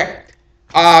 Okay.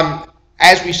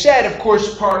 As we said, of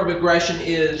course, part of aggression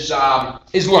is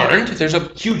learned. There's a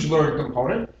huge learned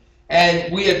component.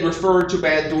 And we had referred to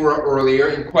Bandura earlier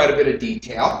in quite a bit of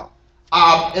detail.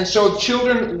 And so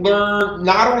children learn,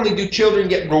 not only do children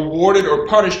get rewarded or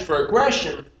punished for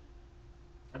aggression.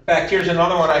 In fact, here's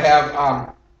another one I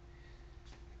have.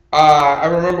 I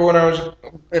remember when I was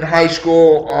in high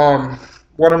school,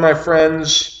 one of my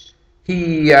friends,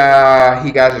 he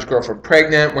got his girlfriend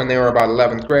pregnant when they were about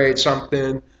 11th grade,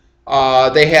 something.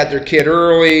 They had their kid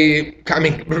early. I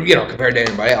mean, you know, compared to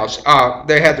anybody else.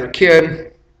 They had their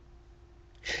kid.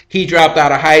 He dropped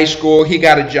out of high school. He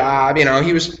got a job. You know,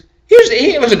 it was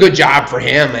a good job for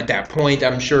him at that point,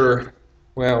 I'm sure.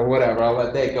 Well, whatever. I'll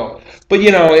let that go. But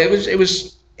you know, it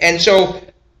was, and so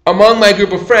among my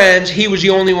group of friends, he was the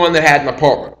only one that had an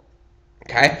apartment.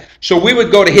 Okay, so we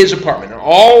would go to his apartment, and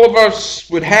all of us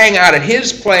would hang out at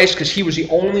his place because he was the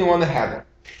only one that had one.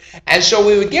 And so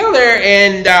we would go there,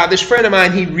 and this friend of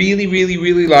mine, he really, really,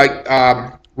 really liked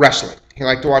wrestling. He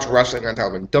liked to watch wrestling on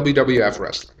television, WWF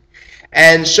wrestling.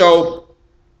 And so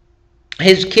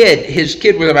his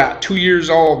kid was about 2 years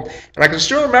old, and I can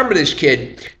still remember this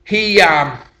kid. He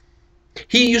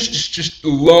used to just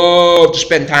love to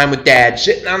spend time with Dad,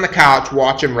 sitting on the couch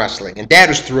watching wrestling, and Dad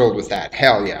was thrilled with that.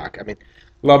 Hell yeah! I mean,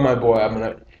 love my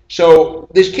boy. So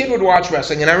this kid would watch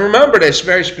wrestling, and I remember this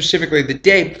very specifically. The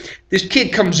day this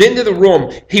kid comes into the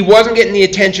room, he wasn't getting the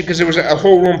attention because there was a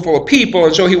whole room full of people,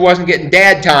 and so he wasn't getting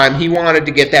Dad time. He wanted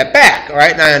to get that back, all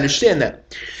right? And I understand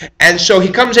that. And so he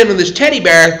comes in with this teddy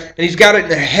bear, and he's got it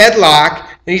in a headlock,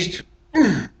 and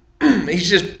he's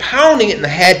just pounding it in the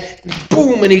head, and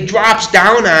boom, and he drops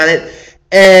down on it,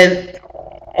 and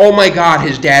oh my God,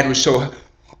 his dad was so,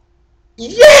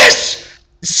 yes!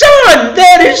 Son,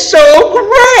 that is so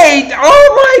great!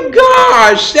 Oh my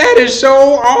gosh, that is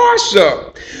so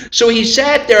awesome! So he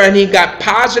sat there and he got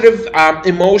positive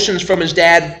emotions from his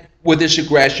dad with this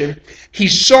aggression. He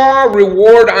saw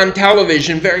reward on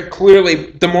television very clearly.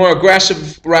 The more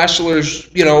aggressive wrestlers,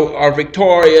 you know, are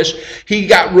victorious. He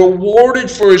got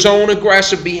rewarded for his own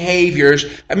aggressive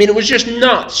behaviors. I mean, it was just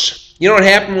nuts. You know what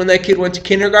happened when that kid went to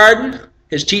kindergarten?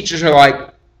 His teachers are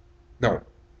like, no,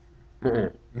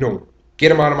 no.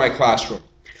 Get him out of my classroom.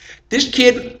 This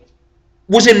kid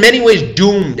was in many ways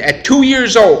doomed at 2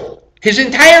 years old. His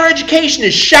entire education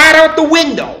is shot out the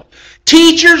window.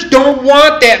 Teachers don't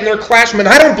want that in their classroom, and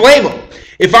I don't blame them.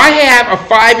 If I have a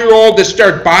 5-year-old that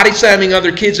starts body slamming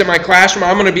other kids in my classroom,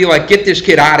 I'm going to be like, get this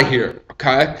kid out of here,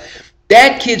 okay?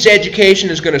 That kid's education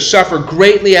is going to suffer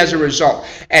greatly as a result.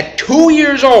 At 2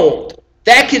 years old,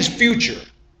 that kid's future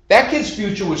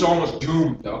was almost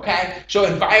doomed, okay? So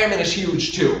environment is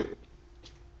huge too.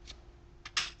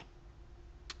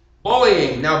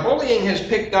 Bullying. Now, bullying has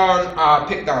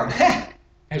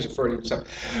there's a Freudian stuff.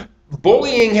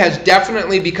 Bullying has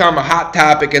definitely become a hot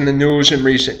topic in the news in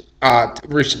recent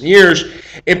years,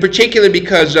 in particular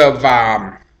because of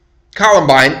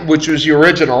Columbine, which was the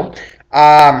original.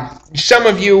 Some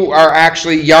of you are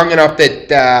actually young enough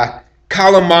that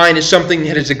Columbine is something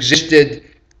that has existed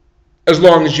as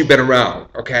long as you've been around,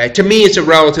 okay? To me, it's a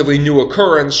relatively new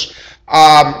occurrence.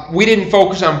 We didn't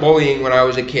focus on bullying when I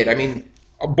was a kid. I mean,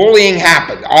 bullying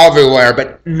happened everywhere,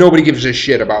 but nobody gives a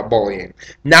shit about bullying.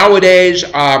 Nowadays,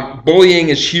 bullying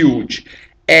is huge.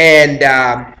 And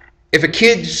if a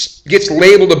kid gets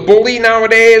labeled a bully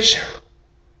nowadays,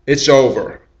 it's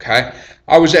over, okay?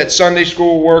 I was at Sunday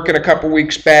school working a couple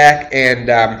weeks back, and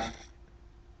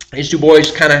these two boys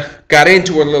kind of got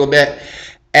into it a little bit.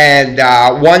 And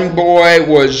one boy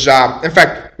was, in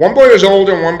fact, one boy was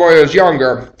older and one boy was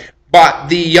younger. But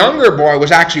the younger boy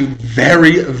was actually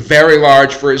very, very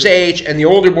large for his age, and the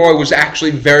older boy was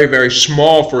actually very, very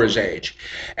small for his age.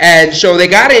 And so they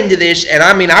got into this, and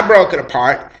I mean, I broke it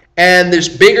apart. And this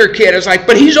bigger kid is like,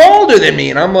 but he's older than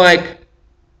me. And I'm like,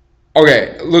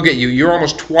 okay, look at you. You're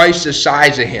almost twice the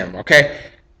size of him, okay?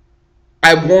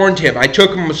 I warned him. I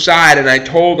took him aside, and I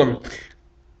told him,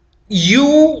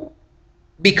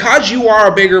 because you are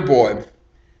a bigger boy,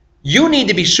 you need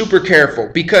to be super careful,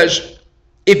 because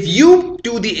if you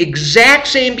do the exact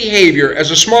same behavior as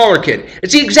a smaller kid,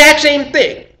 it's the exact same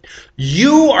thing,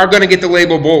 you are going to get the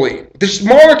label bully. The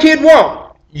smaller kid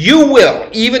won't. You will,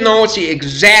 even though it's the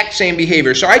exact same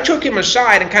behavior. So I took him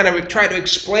aside and kind of tried to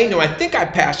explain to him, I think I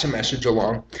passed the message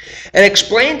along, and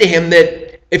explained to him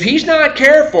that If he's not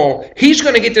careful, he's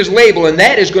going to get this label, and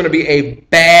that is going to be a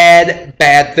bad,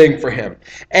 bad thing for him.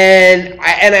 And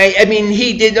I mean,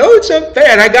 he did, oh, it's unfair,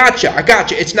 and I got you.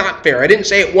 It's not fair. I didn't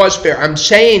say it was fair. I'm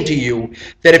saying to you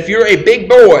that if you're a big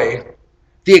boy,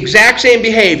 the exact same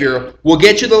behavior will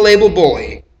get you the label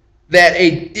bully that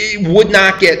it would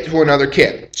not get to another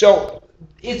kid. So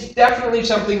it's definitely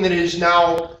something that is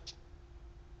now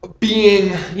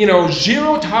being,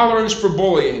 zero tolerance for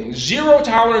bullying, zero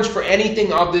tolerance for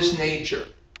anything of this nature.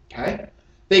 Okay,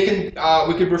 we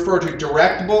could refer to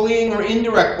direct bullying or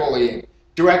indirect bullying.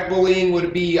 Direct bullying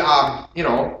would be,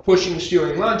 pushing,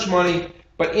 stealing lunch money,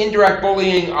 but indirect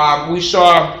bullying, we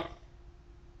saw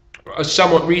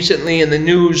somewhat recently in the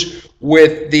news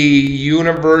with the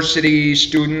university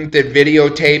student that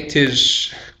videotaped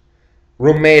his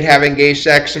roommate having gay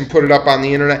sex and put it up on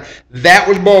the internet. That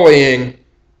was bullying,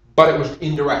 but it was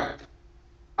indirect.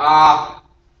 30%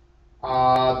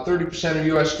 of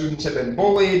U.S. students have been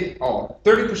bullied.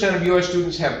 30% of U.S.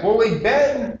 students have bullied,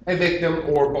 been a victim,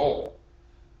 or both.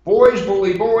 Boys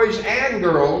bully boys and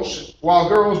girls, while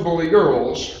girls bully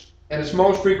girls, and it's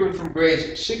most frequent from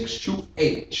grades 6 to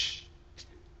 8.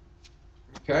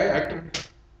 Okay,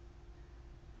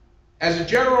 As a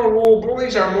general rule,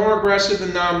 bullies are more aggressive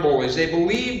than non-bullies. They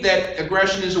believe that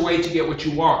aggression is a way to get what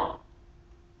you want.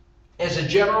 As a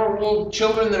general rule,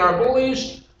 children that are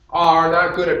bullies are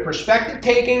not good at perspective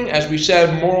taking. As we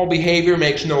said, moral behavior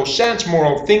makes no sense.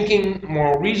 Moral thinking,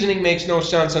 moral reasoning makes no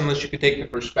sense unless you can take the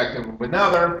perspective of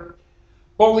another.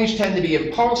 Bullies tend to be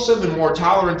impulsive and more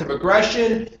tolerant of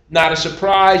aggression. Not a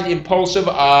surprise, impulsive.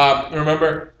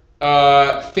 Remember,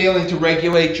 failing to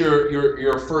regulate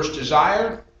your first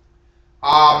desire.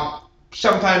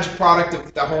 Sometimes a product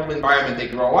of the home environment they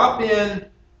grow up in.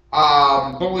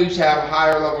 Bullies have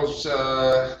higher levels,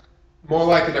 more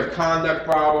likely to have conduct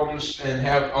problems and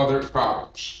have other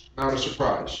problems. Not a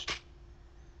surprise.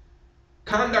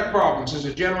 Conduct problems is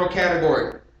a general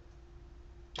category.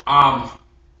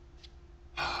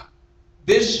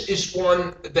 This is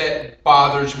one that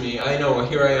bothers me. I know,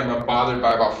 here I am, I'm bothered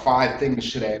by about 5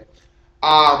 things today.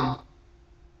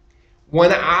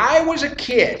 When I was a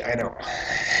kid, I know,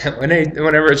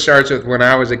 whenever it starts with when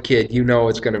I was a kid, you know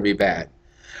it's going to be bad.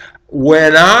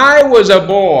 When I was a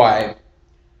boy,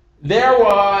 there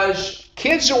was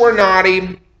kids that were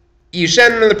naughty. You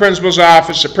send them to the principal's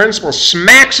office. The principal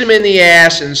smacks them in the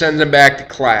ass and sends them back to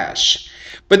class.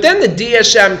 But then the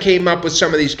DSM came up with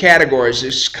some of these categories,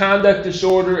 this conduct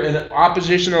disorder and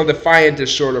oppositional defiant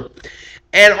disorder.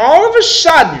 And all of a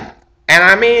sudden, and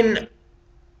I mean,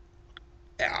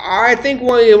 I think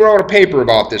we wrote a paper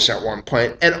about this at one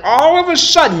point, and all of a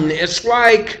sudden, it's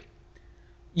like,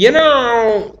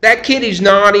 that kid, he's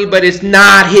naughty, but it's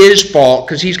not his fault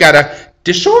because he's got a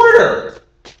disorder.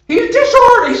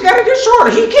 He's got a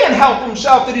disorder. He can't help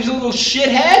himself that he's a little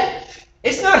shithead.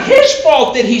 It's not his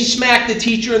fault that he smacked the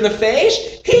teacher in the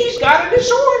face. He's got a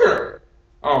disorder.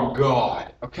 Oh,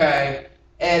 God. Okay?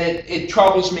 And it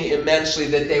troubles me immensely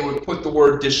that they would put the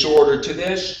word disorder to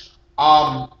this.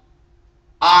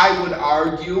 I would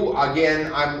argue,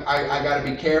 again, I got to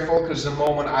be careful because the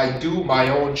moment I do, my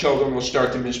own children will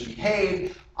start to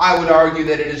misbehave. I would argue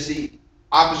that it is the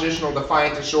oppositional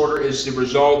defiant disorder is the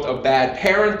result of bad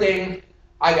parenting.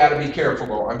 I got to be careful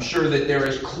though. I'm sure that there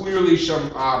is clearly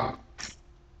some,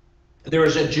 there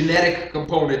is a genetic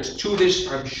component to this,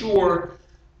 I'm sure,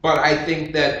 but I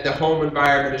think that the home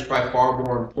environment is by far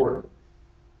more important.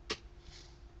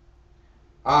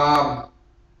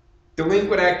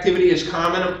 Delinquent activity is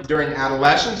common during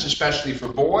adolescence, especially for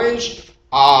boys.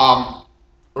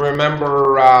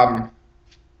 Remember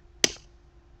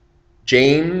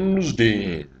James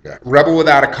Dean, Rebel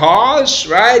Without a Cause,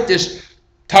 right? This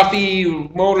toughy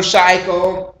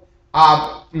motorcycle.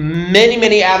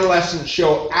 Many adolescents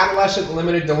show adolescent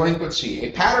limited delinquency,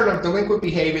 a pattern of delinquent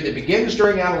behavior that begins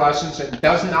during adolescence and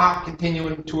does not continue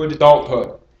into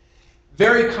adulthood.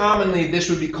 Very commonly, this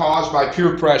would be caused by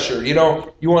peer pressure. You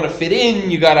want to fit in,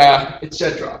 you gotta,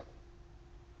 etc.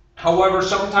 However,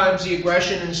 sometimes the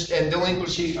aggression and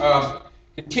delinquency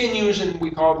continues, and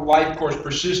we call the life course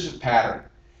persistent pattern.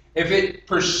 If it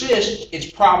persists,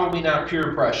 it's probably not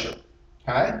peer pressure.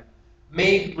 Okay?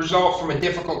 May result from a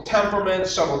difficult temperament,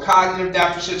 subtle cognitive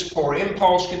deficits, poor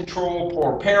impulse control,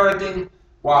 poor parenting.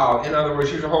 Wow, in other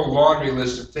words, here's a whole laundry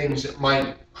list of things that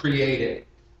might create it.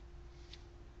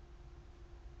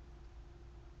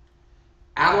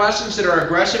 Adolescents that are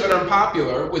aggressive and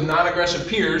unpopular with non-aggressive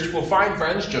peers will find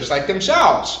friends just like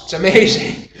themselves. It's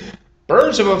amazing.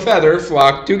 Birds of a feather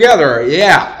flock together.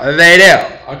 Yeah, they do.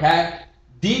 Okay?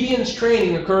 Deviance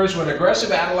training occurs when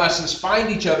aggressive adolescents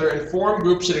find each other and form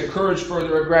groups that encourage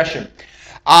further aggression.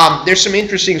 There's some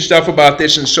interesting stuff about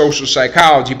this in social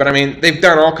psychology, but I mean, they've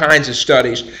done all kinds of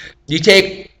studies. You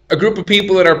take a group of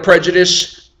people that are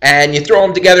prejudiced and you throw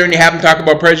them together and you have them talk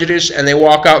about prejudice, and they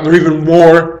walk out and they're even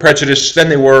more prejudiced than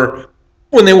they were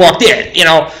when they walked in. You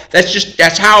know,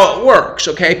 that's how it works,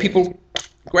 okay? People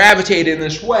gravitate in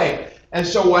this way. And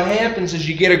so what happens is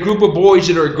you get a group of boys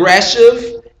that are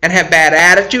aggressive and have bad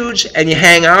attitudes, and you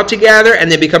hang out together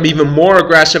and they become even more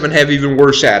aggressive and have even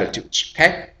worse attitudes,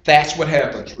 okay? That's what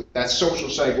happens. That's social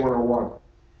psych 101.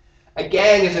 A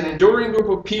gang is an enduring group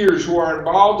of peers who are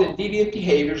involved in deviant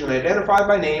behaviors and identified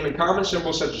by name and common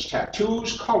symbols such as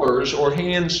tattoos, colors, or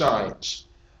hand signs.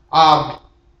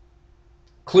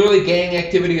 Clearly, gang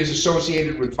activity is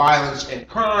associated with violence and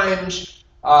crimes.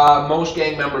 Most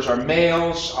gang members are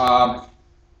males,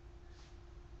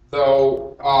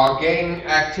 though gang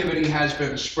activity has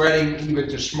been spreading even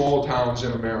to small towns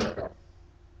in America.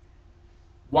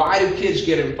 Why do kids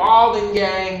get involved in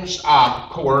gangs?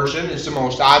 Coercion is the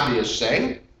most obvious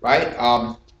thing,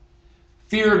 right?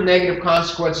 Fear of negative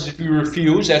consequences if you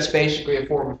refuse. That's basically a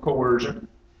form of coercion.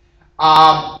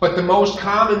 But the most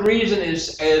common reason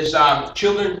is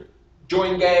children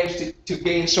join gangs to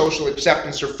gain social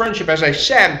acceptance or friendship. As I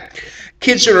said,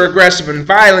 kids that are aggressive and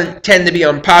violent tend to be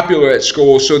unpopular at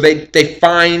school, so they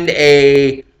find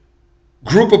a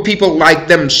group of people like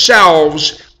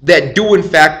themselves that do in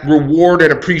fact reward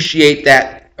and appreciate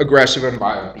that aggressive and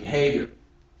violent behavior.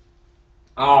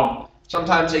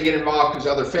 Sometimes they get involved because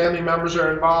other family members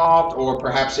are involved, or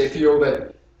perhaps they feel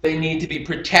that they need to be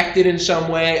protected in some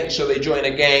way, and so they join a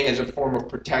gang as a form of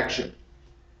protection.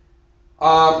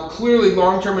 Clearly,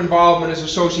 long-term involvement is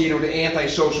associated with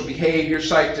antisocial behavior,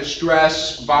 psych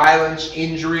distress, violence,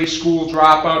 injury, school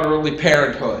dropout, early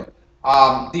parenthood.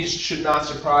 These should not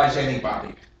surprise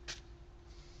anybody.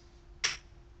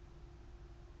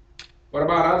 What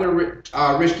about other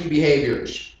risky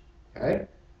behaviors? Okay.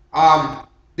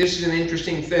 This is an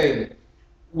interesting thing.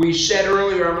 We said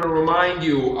earlier, I'm going to remind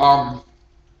you,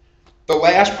 the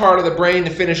last part of the brain to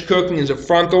finish cooking is the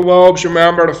frontal lobes.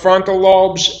 Remember the frontal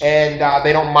lobes? And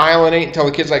they don't myelinate until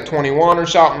the kid's like 21 or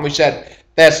something. We said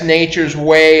that's nature's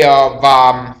way of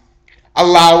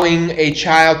allowing a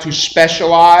child to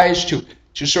specialize, to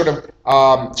sort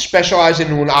of specialize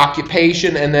into an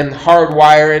occupation and then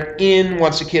hardwire it in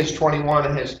once the kid's 21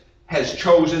 and has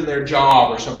chosen their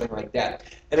job or something like that.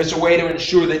 And it's a way to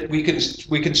ensure that we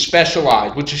can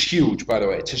specialize, which is huge, by the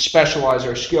way, to specialize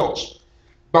our skills.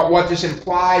 But what this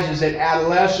implies is that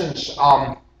adolescents,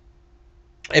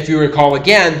 if you recall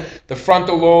again, the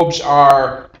frontal lobes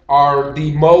are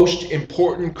the most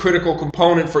important critical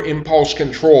component for impulse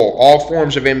control, all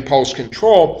forms of impulse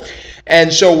control.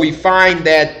 And so we find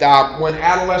that when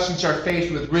adolescents are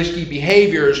faced with risky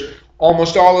behaviors,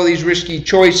 almost all of these risky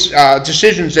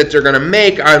decisions that they're going to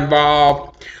make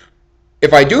involve,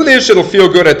 if I do this, it'll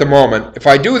feel good at the moment. If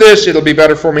I do this, it'll be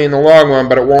better for me in the long run,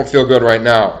 but it won't feel good right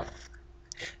now.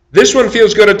 This one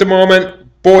feels good at the moment.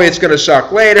 Boy, it's going to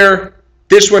suck later.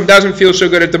 This one doesn't feel so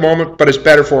good at the moment, but it's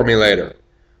better for me later.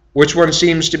 Which one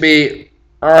seems to be,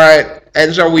 all right?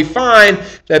 And so we find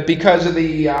that because of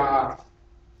the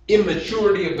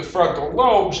immaturity of the frontal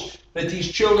lobes, that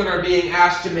these children are being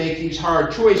asked to make these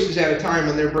hard choices at a time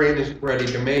when their brain isn't ready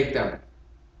to make them.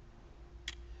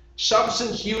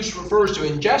 Substance use refers to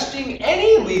ingesting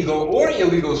any legal or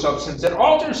illegal substance that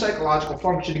alters psychological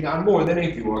functioning on more than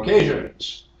a few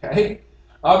occasions. Okay?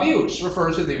 Abuse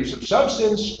refers to the use of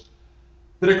substance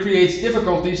that creates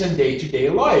difficulties in day-to-day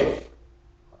life.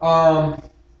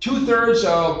 2/3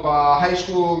 of high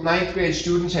school 9th grade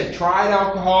students had tried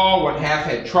alcohol, 1/2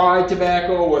 had tried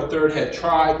tobacco, 1/3 had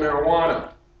tried marijuana.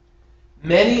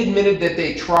 Many admitted that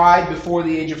they tried before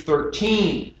the age of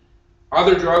 13.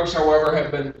 Other drugs, however,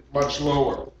 have been much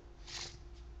lower.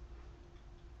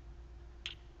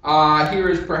 Here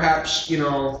is perhaps,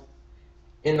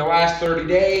 in the last 30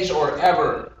 days or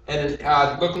ever, and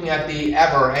looking at the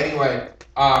ever anyway,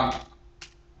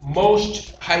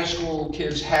 most high school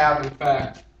kids have, in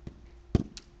fact,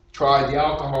 tried the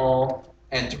alcohol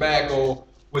and tobacco,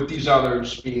 with these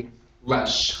others being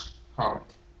less common.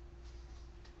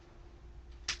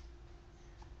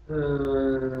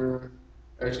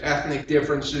 There's ethnic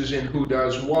differences in who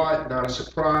does what, not a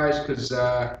surprise, because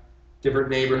different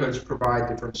neighborhoods provide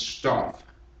different stuff.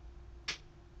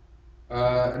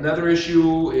 Another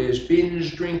issue is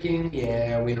binge drinking.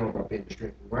 Yeah, we know about binge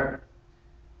drinking, right?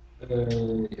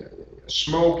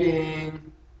 Smoking.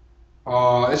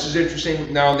 This is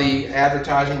interesting. Now the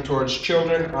advertising towards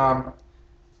children.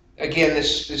 Again,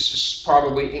 this is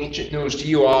probably ancient news to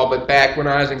you all, but back when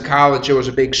I was in college, there was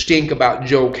a big stink about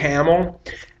Joe Camel,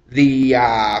 the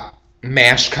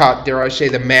mascot, dare I say,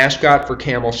 the mascot for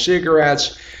Camel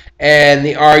cigarettes, and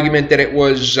the argument that it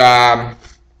was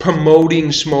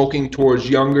promoting smoking towards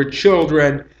younger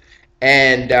children.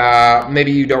 And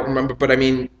maybe you don't remember, but I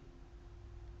mean,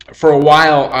 for a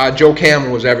while, Joe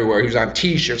Camel was everywhere. He was on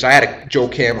T-shirts. I had a Joe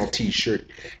Camel T-shirt.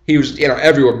 He was,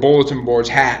 everywhere, bulletin boards,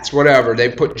 hats, whatever. They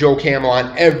put Joe Camel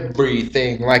on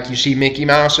everything. Like you see Mickey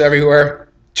Mouse everywhere,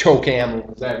 Joe Camel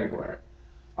was everywhere.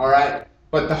 All right,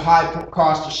 but the high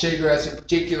cost of cigarettes, in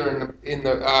particular, in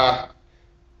the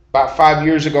about 5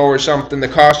 years ago or something, the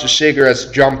cost of cigarettes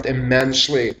jumped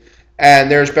immensely.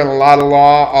 And there's been a lot of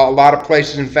law, a lot of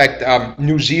places. In fact,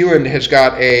 New Zealand has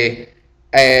got a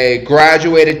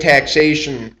graduated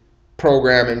taxation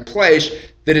program in place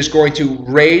that is going to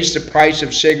raise the price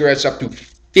of cigarettes up to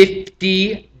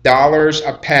 $50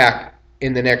 a pack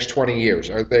in the next 20 years.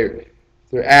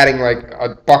 They're adding like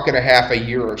 $1.50 a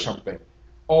year or something.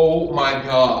 Oh my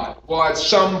God. Well, at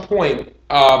some point,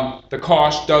 the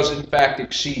cost does in fact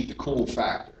exceed the cool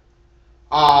factor.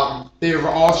 They've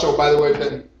also, by the way,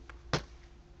 been...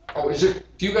 Oh, is it...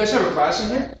 Do you guys have a class in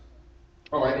here?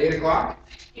 Oh, at 8 o'clock?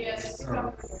 Yes.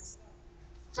 Oh. It's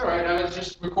all right. I was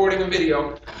just recording a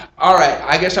video. All right.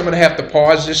 I guess I'm going to have to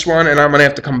pause this one, and I'm going to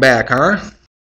have to come back, huh?